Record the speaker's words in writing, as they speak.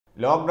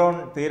Lockdown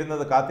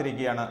തീരുന്നത്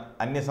കാത്തിരിക്കുകയാണ്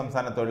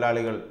അന്യസംസ്ഥാന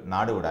തൊഴിലാളികൾ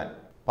നാടുവിടാൻ.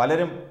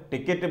 പലരും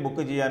ടിക്കറ്റ്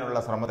ബുക്ക് ചെയ്യാനുള്ള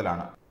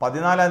ശ്രമത്തിലാണ്.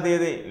 14-ാം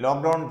തീയതി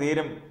ലോക്ക്ഡൗൺ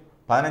തീരും,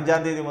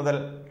 15-ാം തീയതി മുതൽ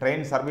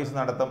ട്രെയിൻ സർവീസ്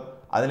നടത്തും,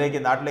 അതിലേക്ക്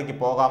നാട്ടിലേക്ക്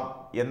പോകാം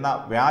എന്ന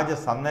വ്യാജ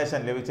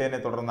സന്ദേശം ലഭിച്ചതിനെ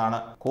തുടർന്നാണ്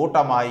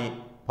കൂട്ടമായി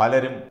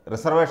പലരും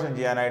റിസർവേഷൻ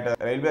ചെയ്യാനായിട്ട്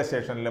റെയിൽവേ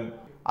സ്റ്റേഷനിലും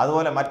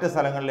അതുപോലെ മറ്റ്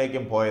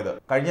സ്ഥലങ്ങളിലേക്കും പോയത്.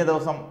 കഴിഞ്ഞ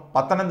ദിവസം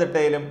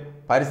പത്തനംതിട്ടയിലും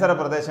പരിസര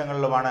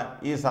പ്രദേശങ്ങളിലുമാണ്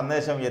ഈ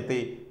സന്ദേശം എത്തി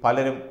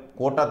പലരും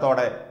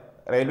കൂട്ടത്തോടെ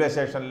റെയിൽവേ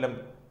സ്റ്റേഷനിലും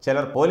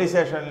ചിലർ പോലീസ്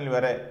സ്റ്റേഷനിൽ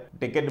വരെ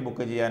ടിക്കറ്റ്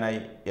ബുക്ക് ചെയ്യാനായി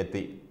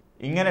എത്തി.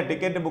 ഇങ്ങനെ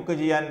ടിക്കറ്റ് ബുക്ക്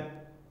ചെയ്യാൻ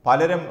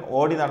പലരും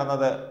ഓടി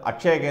നടന്നത്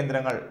അക്ഷയ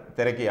കേന്ദ്രങ്ങൾ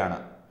തിരക്കിയാണ്.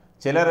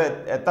 ചിലർ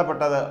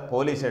എത്തപ്പെട്ടത്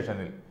പോലീസ്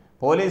സ്റ്റേഷനിൽ.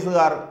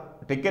 പോലീസുകാർ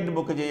ടിക്കറ്റ്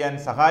ബുക്ക് ചെയ്യാൻ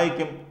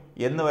സഹായിക്കും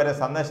എന്നുവരെ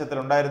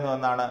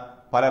സന്ദേശത്തിലുണ്ടായിരുന്നുവെന്നാണ്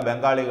പല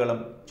ബംഗാളികളും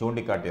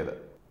ചൂണ്ടിക്കാട്ടിയത്.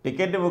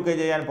 ടിക്കറ്റ് ബുക്ക്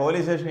ചെയ്യാൻ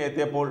പോലീസ് സ്റ്റേഷനിൽ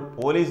എത്തിയപ്പോൾ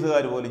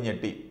പോലീസുകാർ പോലും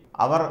ഞെട്ടി.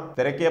 അവർ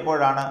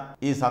തിരക്കിയപ്പോഴാണ്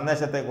ഈ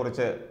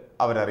സന്ദേശത്തെക്കുറിച്ച്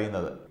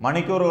അവരറിയുന്നത്.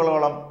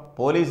 മണിക്കൂറുകളോളം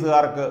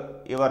പോലീസുകാർക്ക്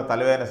ഇവർ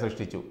തലവേദന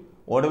സൃഷ്ടിച്ചു.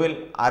 ഒടുവിൽ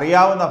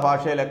അറിയാവുന്ന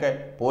ഭാഷയിലൊക്കെ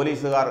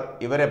പോലീസുകാർ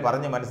ഇവരെ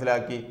പറഞ്ഞ്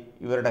മനസ്സിലാക്കി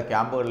ഇവരുടെ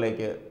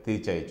ക്യാമ്പുകളിലേക്ക്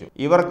തിരിച്ചയച്ചു.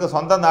 ഇവർക്ക്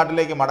സ്വന്തം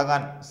നാട്ടിലേക്ക്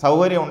മടങ്ങാൻ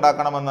സൗകര്യം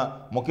ഉണ്ടാക്കണമെന്ന്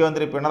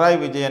മുഖ്യമന്ത്രി പിണറായി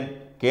വിജയൻ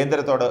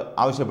കേന്ദ്രത്തോട്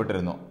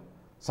ആവശ്യപ്പെട്ടിരുന്നു.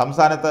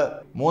 സംസ്ഥാനത്ത്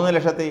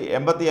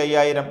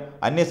 3,85,000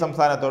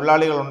 അന്യസംസ്ഥാന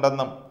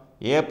തൊഴിലാളികളുണ്ടെന്നും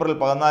ഏപ്രിൽ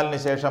 14-ന്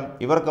ശേഷം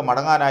ഇവർക്ക്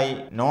മടങ്ങാനായി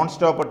നോൺ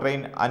സ്റ്റോപ്പ്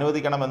ട്രെയിൻ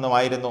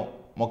അനുവദിക്കണമെന്നുമായിരുന്നു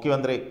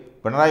മുഖ്യമന്ത്രി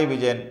പിണറായി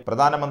വിജയൻ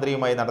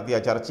പ്രധാനമന്ത്രിയുമായി നടത്തിയ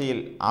ചർച്ചയിൽ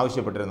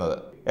ആവശ്യപ്പെട്ടിരുന്നത്.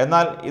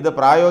 എന്നാൽ ഇത്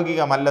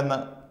പ്രായോഗികമല്ലെന്ന്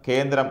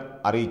കേന്ദ്രം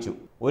അറിയിച്ചു.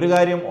 ഒരു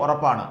കാര്യം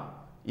ഉറപ്പാണ്,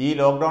 ഈ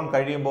ലോക്ക്ഡൗൺ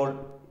കഴിയുമ്പോൾ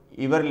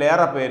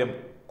ഇവരിലേറെ പേരും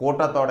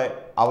കൂട്ടത്തോടെ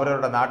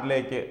അവരവരുടെ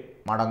നാട്ടിലേക്ക്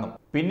മടങ്ങും.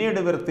 പിന്നീട്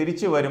ഇവർ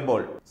തിരിച്ചു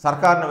വരുമ്പോൾ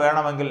സർക്കാരിന്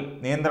വേണമെങ്കിൽ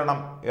നിയന്ത്രണം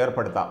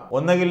ഏർപ്പെടുത്താം.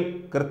 ഒന്നുകിൽ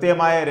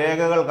കൃത്യമായ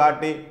രേഖകൾ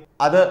കാട്ടി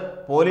അത്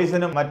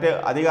പോലീസിനും മറ്റ്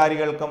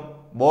അധികാരികൾക്കും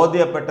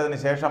ബോധ്യപ്പെട്ടതിന്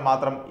ശേഷം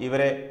മാത്രം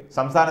ഇവരെ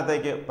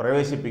സംസ്ഥാനത്തേക്ക്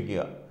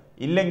പ്രവേശിപ്പിക്കുക.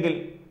 ഇല്ലെങ്കിൽ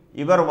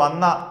ഇവർ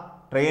വന്ന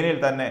ട്രെയിനിൽ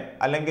തന്നെ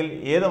അല്ലെങ്കിൽ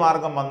ഏത്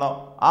മാർഗം വന്നോ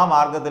ആ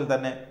മാർഗത്തിൽ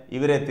തന്നെ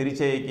ഇവരെ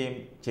തിരിച്ചയക്കുകയും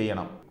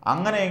ചെയ്യണം.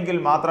 അങ്ങനെയെങ്കിൽ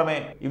മാത്രമേ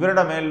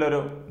ഇവരുടെ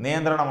മേലിലൊരു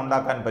നിയന്ത്രണം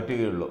ഉണ്ടാക്കാൻ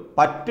പറ്റുകയുള്ളൂ.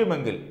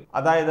 പറ്റുമെങ്കിൽ,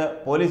 അതായത്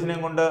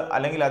പോലീസിനെയും കൊണ്ട്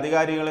അല്ലെങ്കിൽ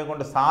അധികാരികളെയും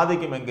കൊണ്ട്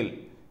സാധിക്കുമെങ്കിൽ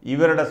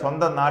ഇവരുടെ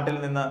സ്വന്തം നാട്ടിൽ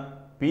നിന്ന്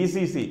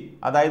PCC,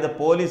 അതായത്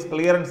പോലീസ്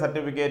ക്ലിയറൻസ്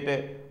സർട്ടിഫിക്കറ്റ്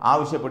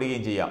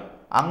ആവശ്യപ്പെടുകയും ചെയ്യാം.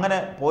 അങ്ങനെ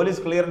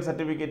പോലീസ് ക്ലിയറൻസ്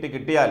സർട്ടിഫിക്കറ്റ്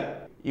കിട്ടിയാൽ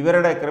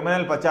ഇവരുടെ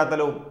ക്രിമിനൽ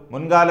പശ്ചാത്തലവും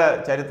മുൻകാല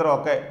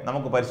ചരിത്രമൊക്കെ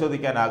നമുക്ക്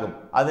പരിശോധിക്കാനാകും.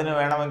 അതിന്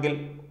വേണമെങ്കിൽ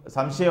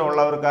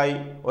സംശയമുള്ളവർക്കായി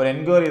ഒരു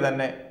എൻക്വയറി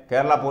തന്നെ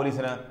കേരള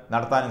പോലീസിന്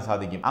നടത്താനും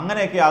സാധിക്കും.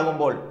 അങ്ങനെയൊക്കെ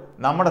ആകുമ്പോൾ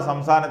നമ്മുടെ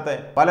സംസ്ഥാനത്തെ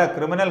പല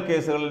ക്രിമിനൽ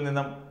കേസുകളിൽ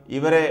നിന്നും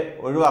ഇവരെ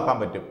ഒഴിവാക്കാൻ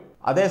പറ്റും.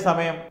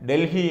 അതേസമയം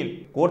ഡൽഹിയിൽ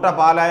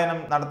കൂട്ടപലായനം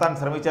നടത്താൻ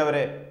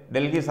ശ്രമിച്ചവരെ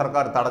ഡൽഹി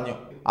സർക്കാർ തടഞ്ഞു.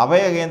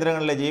 അഭയ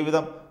കേന്ദ്രങ്ങളിലെ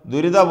ജീവിതം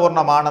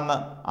ദുരിതപൂർണമാണെന്ന്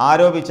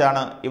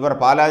ആരോപിച്ചാണ് ഇവർ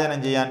പലായനം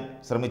ചെയ്യാൻ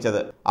ശ്രമിച്ചത്.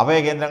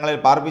 അഭയകേന്ദ്രങ്ങളിൽ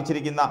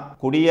പാർപ്പിച്ചിരിക്കുന്ന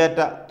കുടിയേറ്റ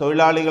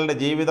തൊഴിലാളികളുടെ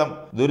ജീവിതം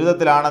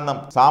ദുരിതത്തിലാണെന്നും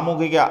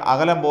സാമൂഹിക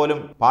അകലം പോലും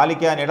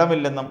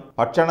പാലിക്കാനിടമില്ലെന്നും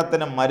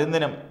ഭക്ഷണത്തിനും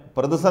മരുന്നിനും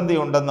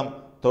പ്രതിസന്ധിയുണ്ടെന്നും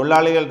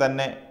തൊഴിലാളികൾ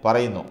തന്നെ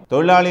പറയുന്നു.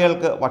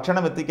 തൊഴിലാളികൾക്ക്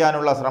ഭക്ഷണം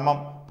എത്തിക്കാനുള്ള ശ്രമം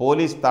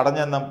പോലീസ്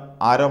തടഞ്ഞെന്നും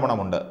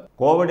ആരോപണമുണ്ട്.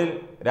 കോവിഡിൽ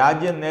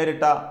രാജ്യം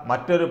നേരിട്ട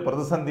മറ്റൊരു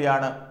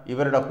പ്രതിസന്ധിയാണ്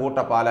ഇവരുടെ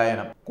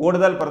കൂട്ടപലായനം.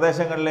 കൂടുതൽ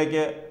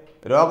പ്രദേശങ്ങളിലേക്ക്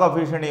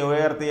രോഗഭീഷണി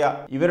ഉയർത്തിയ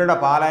ഇവരുടെ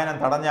പലായനം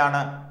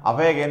തടഞ്ഞാണ്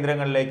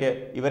അഭയകേന്ദ്രങ്ങളിലേക്ക്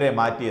ഇവരെ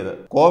മാറ്റിയത്.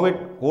 കോവിഡ്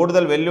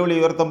കൂടുതൽ വെല്ലുവിളി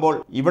ഉയർത്തുമ്പോൾ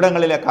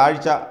ഇവിടങ്ങളിലെ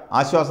കാഴ്ച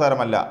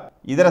ആശ്വാസകരമല്ല.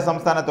 ഇതര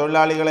സംസ്ഥാന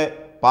തൊഴിലാളികളെ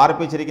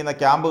പാർപ്പിച്ചിരിക്കുന്ന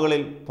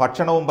ക്യാമ്പുകളിൽ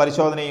ഭക്ഷണവും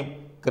പരിശോധനയും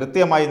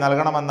കൃത്യമായി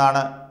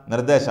നൽകണമെന്നാണ്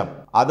നിർദ്ദേശം.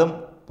 അതും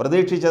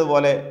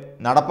പ്രതീക്ഷിച്ചതുപോലെ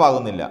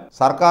നടപ്പാകുന്നില്ല.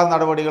 സർക്കാർ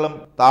നടപടികളും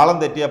താളം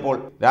തെറ്റിയപ്പോൾ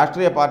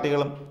രാഷ്ട്രീയ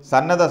പാർട്ടികളും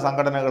സന്നദ്ധ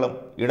സംഘടനകളും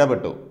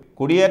ഇടപെട്ടു.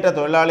 കുടിയേറ്റ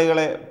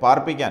തൊഴിലാളികളെ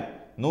പാർപ്പിക്കാൻ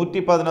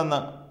 111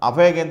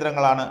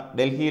 അഭയകേന്ദ്രങ്ങളാണ്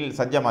ഡൽഹിയിൽ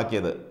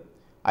സജ്ജമാക്കിയത്.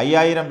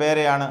 5000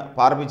 പേരെയാണ്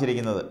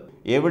പാർപ്പിച്ചിരിക്കുന്നത്.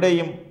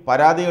 എവിടെയും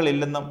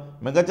പരാതികളില്ലെന്നും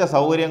മികച്ച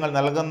സൗകര്യങ്ങൾ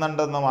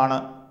നൽകുന്നുണ്ടെന്നുമാണ്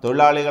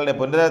തൊഴിലാളികളുടെ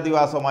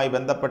പുനരധിവാസവുമായി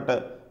ബന്ധപ്പെട്ട്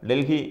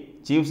ഡൽഹി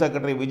ചീഫ്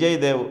സെക്രട്ടറി വിജയ്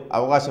ദേവ്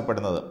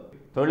അവകാശപ്പെടുന്നത്.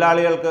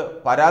 തൊഴിലാളികൾക്ക്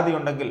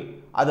പരാതിയുണ്ടെങ്കിൽ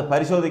അത്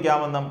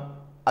പരിശോധിക്കാമെന്നും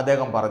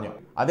അദ്ദേഹം പറഞ്ഞു.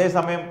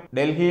 അതേസമയം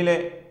ഡൽഹിയിലെ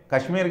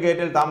കശ്മീർ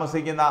ഗേറ്റിൽ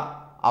താമസിക്കുന്ന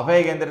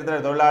അഭയകേന്ദ്രത്തിലെ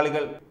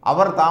തൊഴിലാളികൾ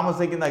അവർ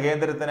താമസിക്കുന്ന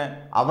കേന്ദ്രത്തിന്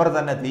അവർ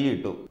തന്നെ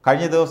തീയിട്ടു.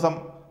 കഴിഞ്ഞ ദിവസം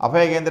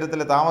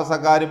അഭയകേന്ദ്രത്തിലെ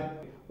താമസക്കാരും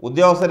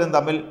ഉദ്യോഗസ്ഥരും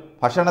തമ്മിൽ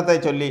ഭക്ഷണത്തെ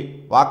ചൊല്ലി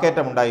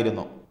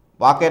വാക്കേറ്റമുണ്ടായിരുന്നു.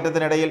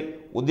 വാക്കേറ്റത്തിനിടയിൽ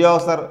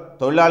ഉദ്യോഗസ്ഥർ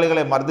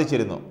തൊഴിലാളികളെ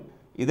മർദ്ദിച്ചിരുന്നു.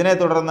 ഇതിനെ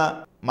തുടർന്ന്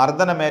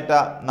മർദ്ദനമേറ്റ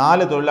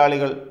 4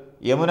 തൊഴിലാളികൾ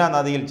യമുന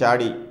നദിയിൽ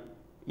ചാടി.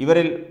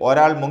 ഇവരിൽ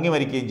ഒരാൾ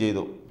മുങ്ങിമരിക്കുകയും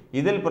ചെയ്തു.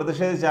 ഇതിൽ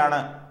പ്രതിഷേധിച്ചാണ്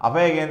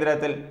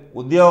അഭയകേന്ദ്രത്തിൽ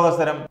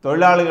ഉദ്യോഗസ്ഥരും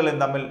തൊഴിലാളികളും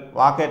തമ്മിൽ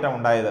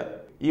വാക്കേറ്റമുണ്ടായത്.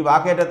 ഈ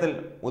വാക്കേറ്റത്തിൽ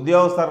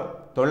ഉദ്യോഗസ്ഥർ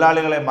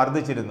തൊഴിലാളികളെ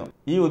മർദ്ദിച്ചിരുന്നു.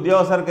 ഈ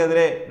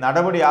ഉദ്യോഗസ്ഥർക്കെതിരെ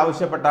നടപടി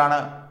ആവശ്യപ്പെട്ടാണ്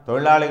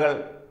തൊഴിലാളികൾ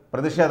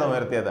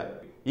പ്രതിഷേധമുയർത്തിയത്.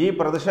 ഈ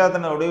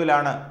പ്രതിഷേധത്തിന്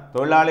ഒടുവിലാണ്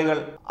തൊഴിലാളികൾ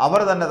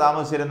അവർ തന്നെ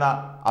താമസിച്ചിരുന്ന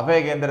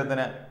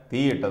അഭയകേന്ദ്രത്തിന്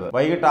തീയിട്ടത്.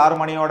 വൈകിട്ട് 6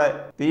 മണിയോടെ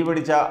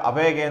തീപിടിച്ച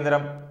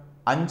അഭയകേന്ദ്രം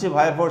 5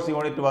 ഫയർഫോഴ്സ്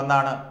യൂണിറ്റ്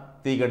വന്നാണ്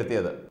തീ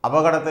കെടുത്തിയത്.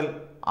 അപകടത്തിൽ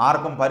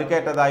ആർക്കും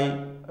പരിക്കേറ്റതായി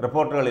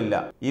റിപ്പോർട്ടുകളില്ല.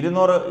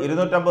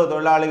 200-250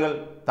 തൊഴിലാളികൾ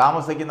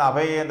താമസിക്കുന്ന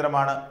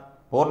അഭയകേന്ദ്രമാണ്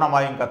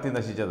പൂർണ്ണമായും കത്തി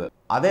നശിച്ചത്.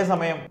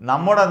 അതേസമയം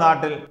നമ്മുടെ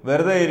നാട്ടിൽ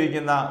വെറുതെ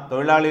ഇരിക്കുന്ന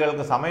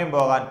തൊഴിലാളികൾക്ക് സമയം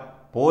പോകാൻ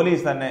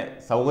പോലീസ് തന്നെ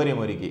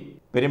സൗകര്യമൊരുക്കി.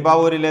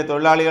 പെരുമ്പാവൂരിലെ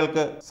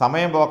തൊഴിലാളികൾക്ക്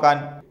സമയം പോക്കാൻ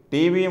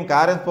ടിവിയും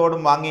കാരം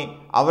സ്പോർട്ടും വാങ്ങി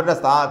അവരുടെ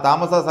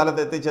താമസ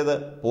സ്ഥലത്ത് എത്തിച്ചത്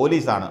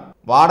പോലീസാണ്.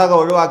 വാടക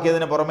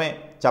ഒഴിവാക്കിയതിന് പുറമെ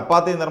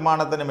ചപ്പാത്തി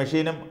നിർമ്മാണത്തിന്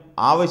മെഷീനും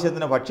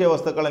ആവശ്യത്തിന്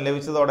ഭക്ഷ്യവസ്തുക്കളും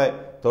ലഭിച്ചതോടെ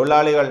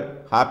തൊഴിലാളികൾ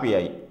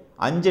ഹാപ്പിയായി.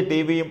 5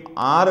 ടിവിയും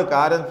 6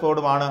 കാരം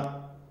സ്പോർട്ടുമാണ്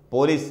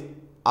പോലീസ്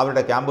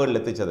അവരുടെ ക്യാമ്പുകളിൽ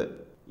എത്തിച്ചത്.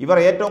 ഇവർ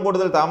ഏറ്റവും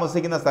കൂടുതൽ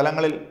താമസിക്കുന്ന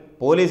സ്ഥലങ്ങളിൽ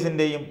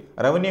പോലീസിൻ്റെയും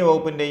റവന്യൂ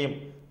വകുപ്പിൻ്റെയും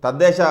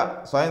തദ്ദേശ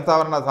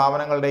സ്വയംഭരണ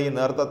സ്ഥാപനങ്ങളുടെയും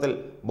നേതൃത്വത്തിൽ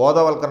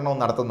ബോധവൽക്കരണവും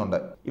നടത്തുന്നുണ്ട്.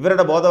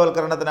 ഇവരുടെ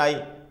ബോധവൽക്കരണത്തിനായി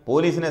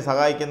പോലീസിനെ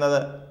സഹായിക്കുന്നത്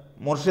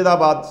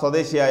മുർഷിദാബാദ്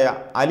സ്വദേശിയായ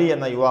അലി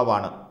എന്ന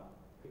യുവാവാണ്.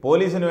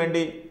 പോലീസിനു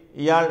വേണ്ടി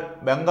ഇയാൾ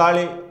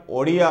ബംഗാളി,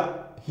 ഒഡിയ,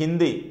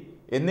 ഹിന്ദി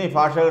എന്നീ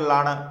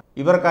ഭാഷകളിലാണ്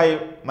ഇവർക്കായി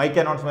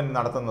മൈക്ക് അനൗൺസ്മെൻറ്റ്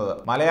നടത്തുന്നത്.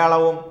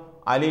 മലയാളവും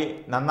അലി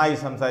നന്നായി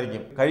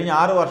സംസാരിക്കും. കഴിഞ്ഞ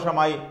 6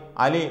 വർഷമായി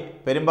അലി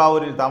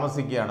പെരുമ്പാവൂരിൽ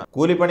താമസിക്കുകയാണ്.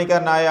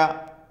 കൂലിപ്പണിക്കാരനായ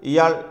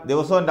ഇയാൾ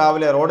ദിവസവും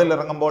രാവിലെ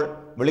റോഡിലിറങ്ങുമ്പോൾ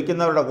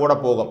വിളിക്കുന്നവരുടെ കൂടെ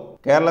പോകും.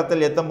 കേരളത്തിൽ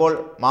എത്തുമ്പോൾ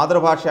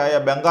മാതൃഭാഷയായ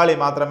ബംഗാളി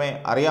മാത്രമേ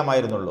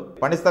അറിയാമായിരുന്നുള്ളൂ.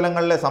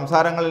 പണിസ്ഥലങ്ങളിലെ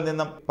സംസാരങ്ങളിൽ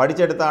നിന്നും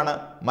പഠിച്ചെടുത്താണ്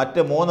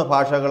മറ്റ് 3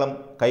 ഭാഷകളും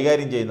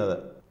കൈകാര്യം ചെയ്യുന്നത്.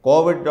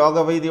 കോവിഡ്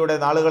രോഗഭീതിയുടെ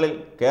നാളുകളിൽ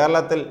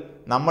കേരളത്തിൽ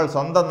നമ്മൾ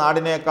സ്വന്തം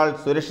നാടിനേക്കാൾ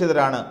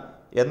സുരക്ഷിതരാണ്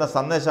എന്ന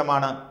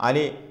സന്ദേശമാണ്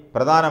അലി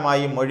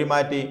പ്രധാനമായും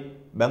മൊഴിമാറ്റി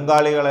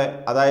ബംഗാളികളെ,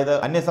 അതായത്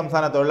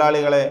അന്യസംസ്ഥാന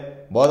തൊഴിലാളികളെ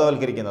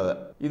ബോധവൽക്കരിക്കുന്നത്.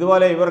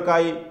 ഇതുപോലെ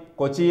ഇവർക്കായി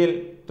കൊച്ചിയിൽ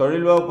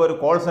തൊഴിൽ വകുപ്പ് ഒരു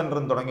കോൾ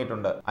സെന്ററും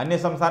തുടങ്ങിയിട്ടുണ്ട്.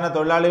 അന്യസംസ്ഥാന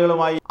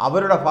തൊഴിലാളികളുമായി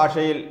അവരുടെ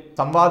ഭാഷയിൽ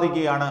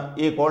സംവാദിക്കുകയാണ്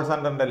ഈ കോൾ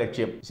സെന്ററിന്റെ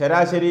ലക്ഷ്യം.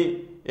 ശരാശരി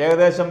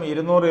ഏകദേശം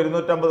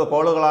 200-250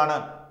 കോളുകളാണ്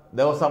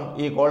ദിവസം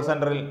ഈ കോൾ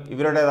സെന്ററിൽ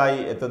ഇവരുടേതായി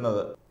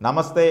എത്തുന്നത്.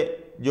 നമസ്തേ,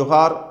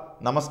 ജുഹാർ,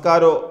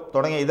 നമസ്കാരോ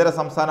തുടങ്ങിയ ഇതര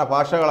സംസ്ഥാന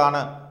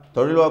ഭാഷകളാണ്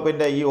തൊഴിൽ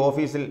വകുപ്പിന്റെ ഈ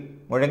ഓഫീസിൽ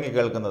മുഴങ്ങി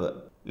കേൾക്കുന്നത്.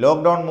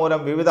 ലോക്ക്ഡൗൺ മൂലം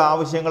വിവിധ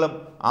ആവശ്യങ്ങളും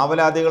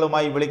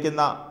ആവലാതികളുമായി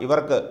വിളിക്കുന്ന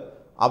ഇവർക്ക്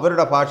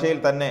അവരുടെ ഭാഷയിൽ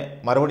തന്നെ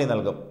മറുപടി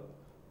നൽകും.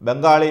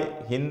 ബംഗാളി,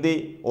 ഹിന്ദി,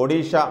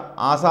 ഒഡീഷ,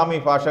 ആസാമി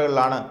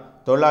ഭാഷകളിലാണ്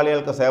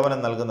തൊഴിലാളികൾക്ക് സേവനം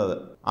നൽകുന്നത്.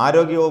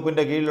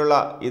 ആരോഗ്യവകുപ്പിൻ്റെ കീഴിലുള്ള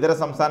ഇതര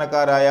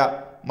സംസ്ഥാനക്കാരായ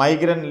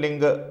മൈഗ്രൻ്റ്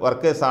ലിങ്ക്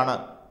വർക്കേഴ്സാണ്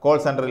കോൾ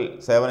സെൻറ്ററിൽ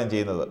സേവനം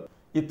ചെയ്യുന്നത്.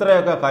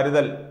 ഇത്രയൊക്കെ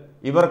കരുതൽ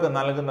ഇവർക്ക്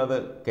നൽകുന്നത്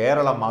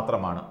കേരളം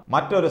മാത്രമാണ്.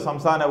 മറ്റൊരു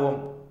സംസ്ഥാനവും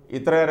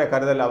ഇത്രയേറെ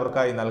കരുതൽ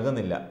അവർക്കായി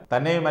നൽകുന്നില്ല.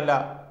 തന്നെയുമല്ല,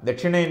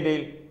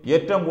 ദക്ഷിണേന്ത്യയിൽ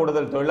ഏറ്റവും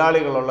കൂടുതൽ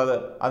തൊഴിലാളികളുള്ളത്,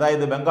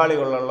 അതായത്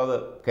ബംഗാളികളുള്ളത്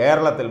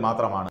കേരളത്തിൽ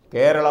മാത്രമാണ്.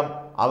 കേരളം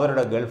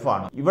അവരുടെ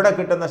ഗൾഫാണ്. ഇവിടെ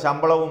കിട്ടുന്ന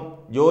ശമ്പളവും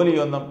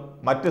ജോലിയൊന്നും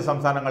മറ്റ്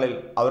സംസ്ഥാനങ്ങളിൽ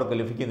അവർക്ക്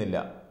ലഭിക്കുന്നില്ല.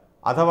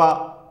 അഥവാ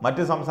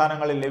മറ്റ്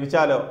സംസ്ഥാനങ്ങളിൽ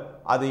ലഭിച്ചാലോ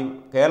അത്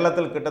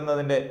കേരളത്തിൽ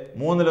കിട്ടുന്നതിൻ്റെ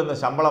 1/3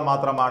 ശമ്പളം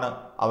മാത്രമാണ്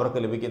അവർക്ക്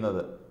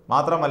ലഭിക്കുന്നത്.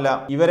 മാത്രമല്ല,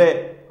 ഇവരെ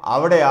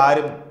അവിടെ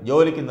ആരും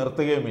ജോലിക്ക്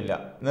നിർത്തുകയുമില്ല.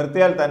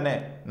 നിർത്തിയാൽ തന്നെ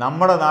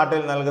നമ്മുടെ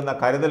നാട്ടിൽ നൽകുന്ന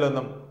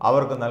കരുതലൊന്നും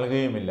അവർക്ക്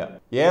നൽകുകയുമില്ല.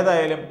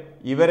 ഏതായാലും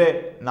ഇവരെ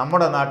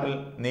നമ്മുടെ നാട്ടിൽ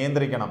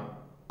നിയന്ത്രിക്കണം.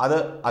 അത്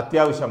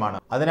അത്യാവശ്യമാണ്.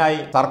 അതിനായി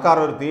സർക്കാർ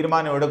ഒരു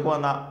തീരുമാനം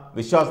എടുക്കുമെന്ന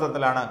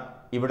വിശ്വാസത്തിലാണ്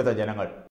ഇവിടുത്തെ ജനങ്ങൾ.